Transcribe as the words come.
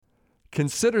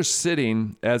Consider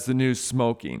sitting as the new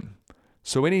smoking.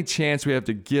 So any chance we have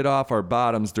to get off our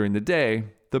bottoms during the day,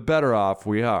 the better off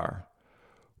we are.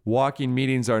 Walking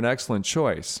meetings are an excellent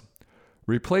choice.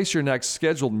 Replace your next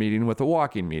scheduled meeting with a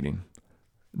walking meeting.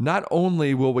 Not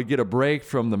only will we get a break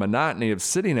from the monotony of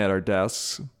sitting at our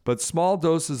desks, but small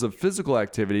doses of physical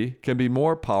activity can be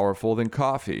more powerful than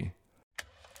coffee.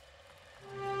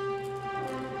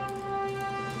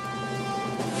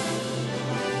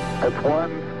 It's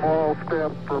one small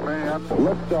step for man.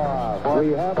 Liftoff.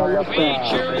 We have a liftoff.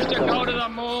 We choose to go to the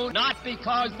moon, not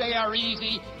because they are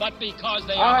easy, but because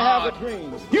they are I hard. have a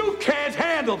dream. You can't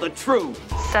handle the truth.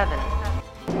 7,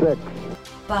 6,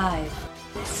 5,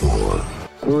 4,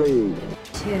 3,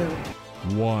 2,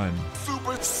 1.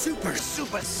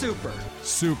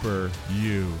 Super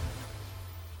You.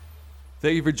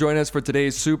 Thank you for joining us for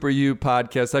today's Super You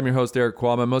podcast. I'm your host, Eric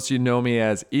Qualman. Most of you know me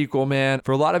as Equal Man.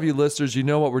 For a lot of you listeners, you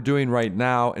know what we're doing right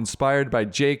now. Inspired by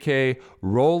J.K.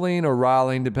 Rowling or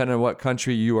Rowling, depending on what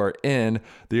country you are in.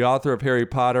 The author of Harry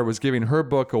Potter was giving her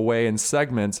book away in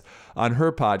segments on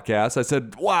her podcast. I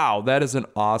said, wow, that is an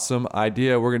awesome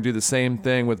idea. We're going to do the same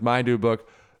thing with my new book,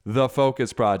 The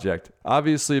Focus Project.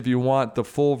 Obviously, if you want the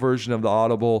full version of the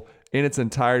Audible in its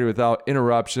entirety without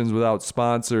interruptions, without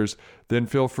sponsors, then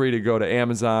feel free to go to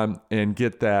Amazon and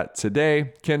get that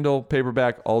today. Kindle,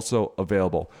 paperback, also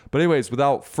available. But anyways,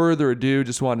 without further ado,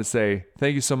 just wanted to say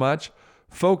thank you so much.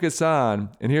 Focus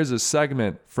on, and here's a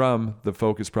segment from The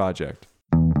Focus Project.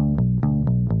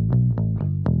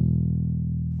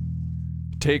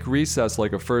 Take recess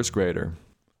like a first grader.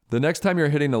 The next time you're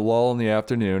hitting a lull in the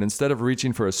afternoon, instead of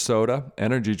reaching for a soda,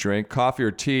 energy drink, coffee,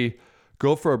 or tea,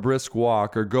 go for a brisk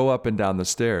walk or go up and down the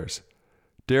stairs.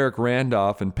 Derek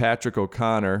Randolph and Patrick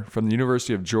O'Connor from the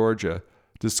University of Georgia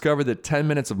discovered that 10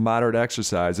 minutes of moderate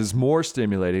exercise is more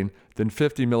stimulating than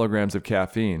 50 milligrams of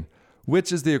caffeine,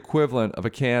 which is the equivalent of a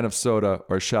can of soda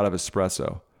or a shot of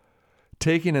espresso.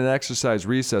 Taking an exercise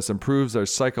recess improves our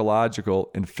psychological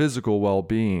and physical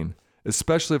well-being,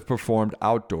 especially if performed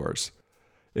outdoors.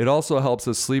 It also helps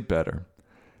us sleep better.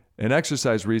 An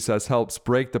exercise recess helps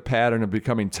break the pattern of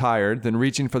becoming tired, then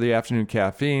reaching for the afternoon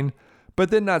caffeine, but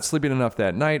then not sleeping enough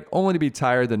that night, only to be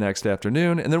tired the next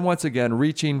afternoon, and then once again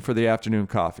reaching for the afternoon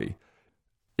coffee.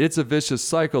 It's a vicious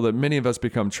cycle that many of us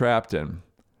become trapped in.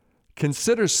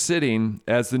 Consider sitting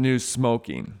as the new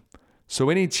smoking. So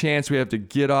any chance we have to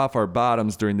get off our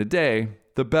bottoms during the day,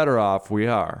 the better off we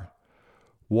are.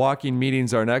 Walking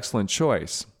meetings are an excellent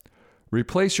choice.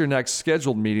 Replace your next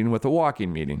scheduled meeting with a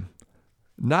walking meeting.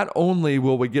 Not only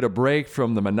will we get a break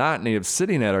from the monotony of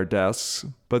sitting at our desks,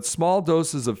 but small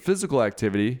doses of physical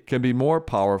activity can be more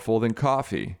powerful than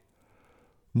coffee.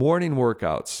 Morning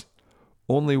workouts.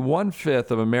 Only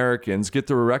 1/5 of Americans get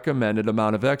the recommended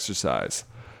amount of exercise.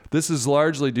 This is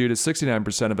largely due to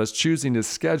 69% of us choosing to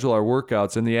schedule our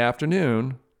workouts in the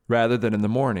afternoon rather than in the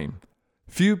morning.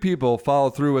 Few people follow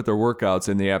through with their workouts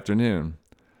in the afternoon.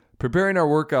 Preparing our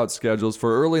workout schedules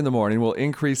for early in the morning will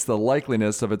increase the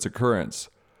likeliness of its occurrence.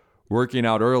 Working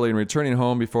out early and returning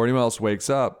home before anyone else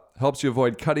wakes up helps you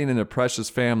avoid cutting into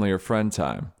precious family or friend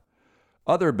time.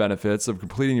 Other benefits of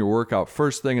completing your workout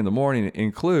first thing in the morning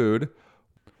include: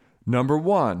 number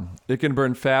 1, it can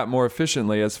burn fat more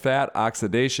efficiently as fat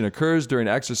oxidation occurs during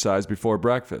exercise before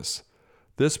breakfast.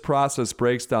 This process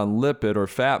breaks down lipid or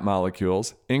fat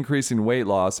molecules, increasing weight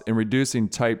loss and reducing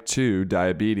type 2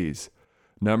 diabetes.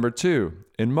 Number 2,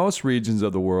 in most regions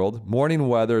of the world, morning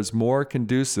weather is more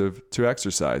conducive to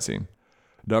exercising.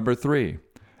 Number 3,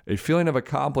 a feeling of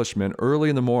accomplishment early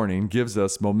in the morning gives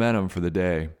us momentum for the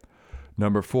day.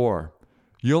 Number 4,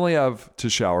 you only have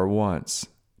to shower once.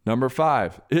 Number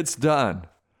 5, it's done.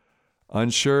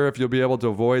 Unsure if you'll be able to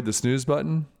avoid the snooze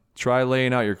button? Try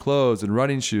laying out your clothes and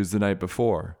running shoes the night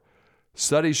before.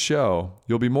 Studies show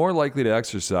you'll be more likely to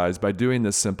exercise by doing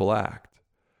this simple act.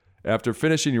 After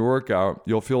finishing your workout,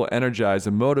 you'll feel energized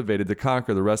and motivated to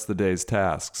conquer the rest of the day's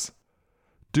tasks.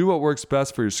 Do what works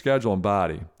best for your schedule and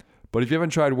body. But if you haven't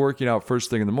tried working out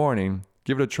first thing in the morning,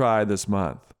 give it a try this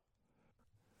month.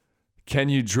 Can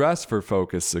you dress for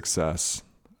focused success?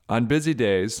 On busy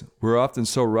days, we're often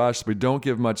so rushed we don't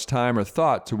give much time or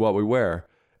thought to what we wear.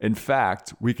 In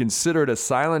fact, we consider it a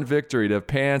silent victory to have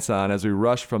pants on as we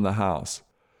rush from the house.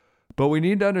 But we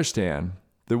need to understand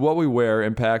that what we wear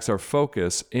impacts our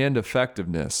focus and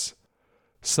effectiveness.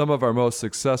 Some of our most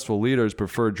successful leaders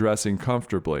prefer dressing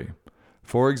comfortably.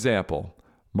 For example,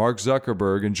 Mark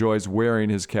Zuckerberg enjoys wearing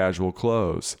his casual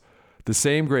clothes, the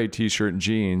same gray t-shirt and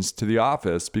jeans, to the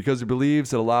office because he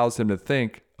believes it allows him to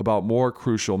think about more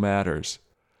crucial matters.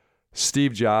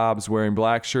 Steve Jobs wearing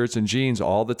black shirts and jeans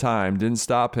all the time didn't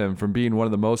stop him from being one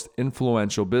of the most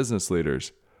influential business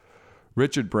leaders.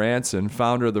 Richard Branson,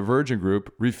 founder of the Virgin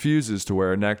Group, refuses to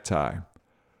wear a necktie.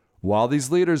 While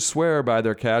these leaders swear by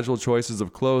their casual choices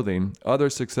of clothing, other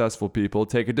successful people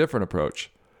take a different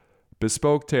approach.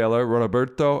 Bespoke tailor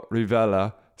Roberto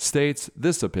Rivella states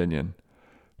this opinion: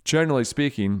 generally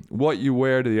speaking, what you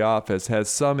wear to the office has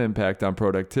some impact on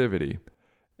productivity.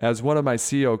 As one of my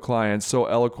CEO clients so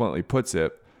eloquently puts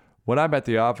it, when I'm at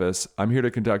the office, I'm here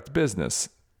to conduct business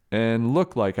and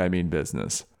look like I mean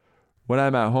business. When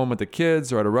I'm at home with the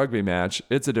kids or at a rugby match,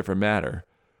 it's a different matter.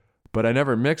 But I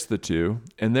never mix the two,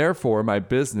 and therefore my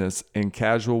business and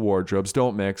casual wardrobes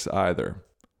don't mix either.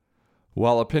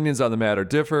 While opinions on the matter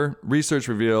differ, research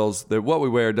reveals that what we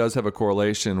wear does have a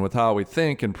correlation with how we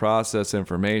think and process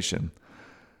information.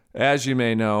 As you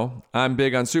may know, I'm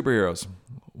big on superheroes.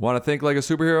 Want to think like a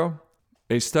superhero?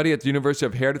 A study at the University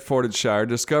of Hertfordshire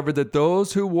discovered that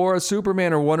those who wore a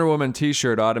Superman or Wonder Woman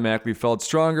t-shirt automatically felt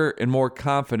stronger and more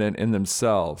confident in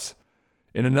themselves.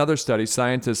 In another study,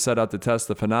 scientists set out to test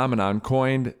the phenomenon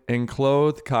coined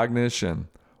enclothed cognition,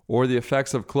 or the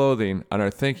effects of clothing on our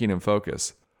thinking and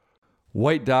focus.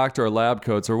 White doctor or lab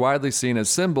coats are widely seen as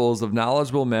symbols of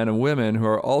knowledgeable men and women who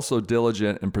are also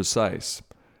diligent and precise.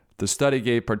 The study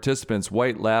gave participants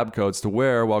white lab coats to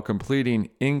wear while completing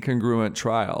incongruent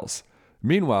trials.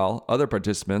 Meanwhile, other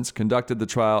participants conducted the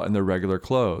trial in their regular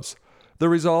clothes. The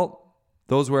result?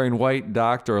 Those wearing white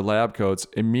doctor or lab coats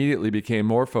immediately became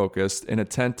more focused and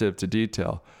attentive to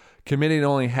detail, committing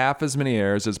only half as many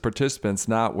errors as participants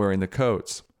not wearing the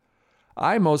coats.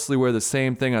 I mostly wear the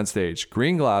same thing on stage: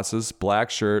 green glasses, black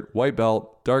shirt, white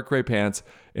belt, dark gray pants,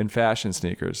 and fashion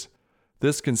sneakers.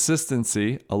 This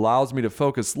consistency allows me to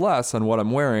focus less on what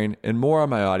I'm wearing and more on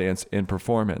my audience and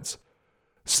performance.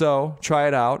 So, try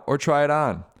it out or try it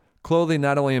on. Clothing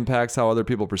not only impacts how other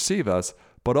people perceive us,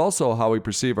 but also how we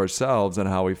perceive ourselves and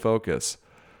how we focus.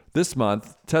 This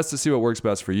month, test to see what works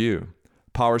best for you.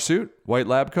 Power suit, white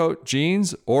lab coat,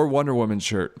 jeans, or Wonder Woman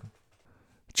shirt.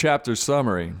 Chapter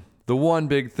summary. The one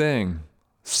big thing.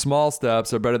 Small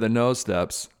steps are better than no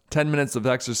steps. 10 minutes of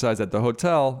exercise at the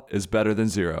hotel is better than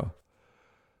 0.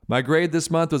 My grade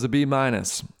this month was a B-.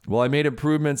 While I made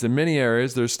improvements in many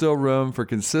areas, there's still room for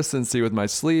consistency with my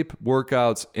sleep,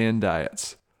 workouts, and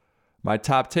diets. My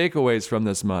top takeaways from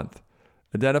this month.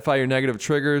 Identify your negative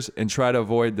triggers and try to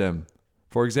avoid them.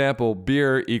 For example,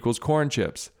 beer equals corn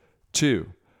chips.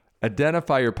 2.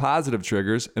 Identify your positive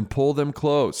triggers and pull them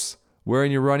close.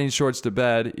 Wearing your running shorts to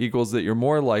bed equals that you're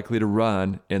more likely to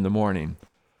run in the morning.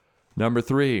 Number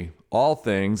 3, all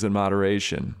things in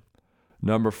moderation.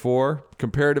 Number 4,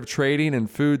 comparative trading and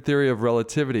food theory of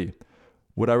relativity.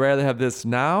 Would I rather have this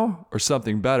now or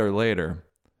something better later?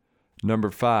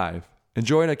 Number 5,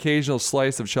 enjoy an occasional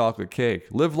slice of chocolate cake.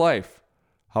 Live life.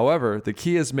 However, the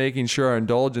key is making sure our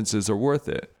indulgences are worth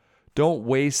it. Don't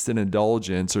waste an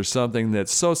indulgence or something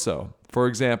that's so-so. For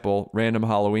example, random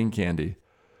Halloween candy.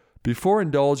 Before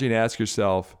indulging, ask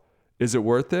yourself, is it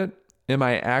worth it? Am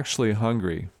I actually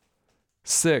hungry?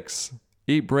 6,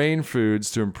 eat brain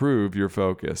foods to improve your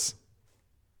focus.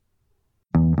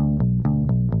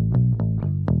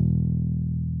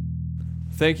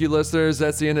 Thank you, listeners.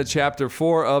 That's the end of Chapter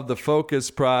 4 of The Focus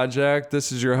Project.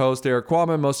 This is your host, Eric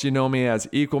Qualman. Most of you know me as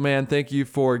Equalman. Thank you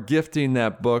for gifting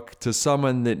that book to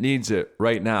someone that needs it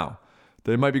right now.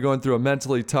 They might be going through a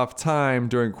mentally tough time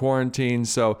during quarantine,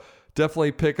 so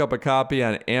definitely pick up a copy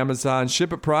on Amazon.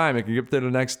 Ship it Prime. It can get there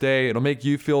the next day. It'll make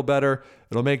you feel better.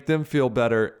 It'll make them feel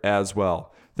better as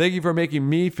well. Thank you for making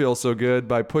me feel so good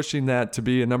by pushing that to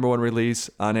be a #1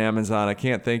 release on Amazon. I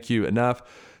can't thank you enough.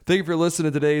 Thank you for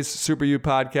listening to today's Super You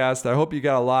podcast. I hope you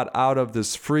got a lot out of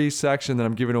this free section that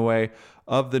I'm giving away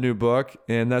of the new book.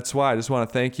 And that's why I just want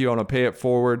to thank you. I want to pay it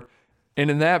forward. And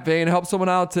in that vein, help someone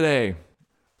out today.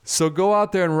 So go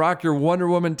out there and rock your Wonder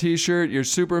Woman t-shirt, your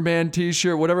Superman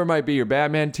t-shirt, whatever it might be, your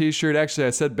Batman t-shirt. Actually, I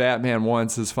said Batman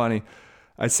once. It's funny.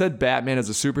 I said Batman as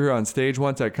a superhero on stage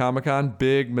once at Comic-Con.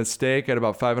 Big mistake. I had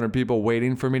about 500 people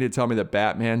waiting for me to tell me that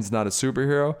Batman's not a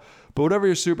superhero. But whatever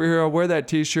your superhero, wear that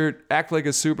t-shirt, act like a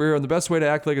superhero. And the best way to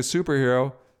act like a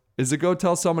superhero is to go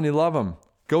tell someone you love them.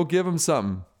 Go give them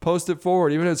something. Post it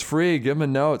forward. Even if it's free, give them a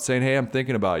note saying, hey, I'm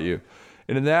thinking about you.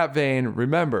 And in that vein,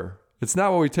 remember, it's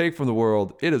not what we take from the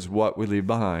world, it is what we leave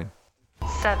behind.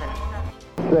 7,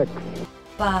 6,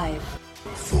 5,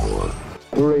 4,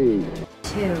 3,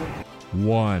 2,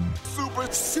 1. super,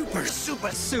 super,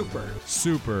 super, super.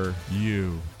 Super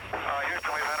You.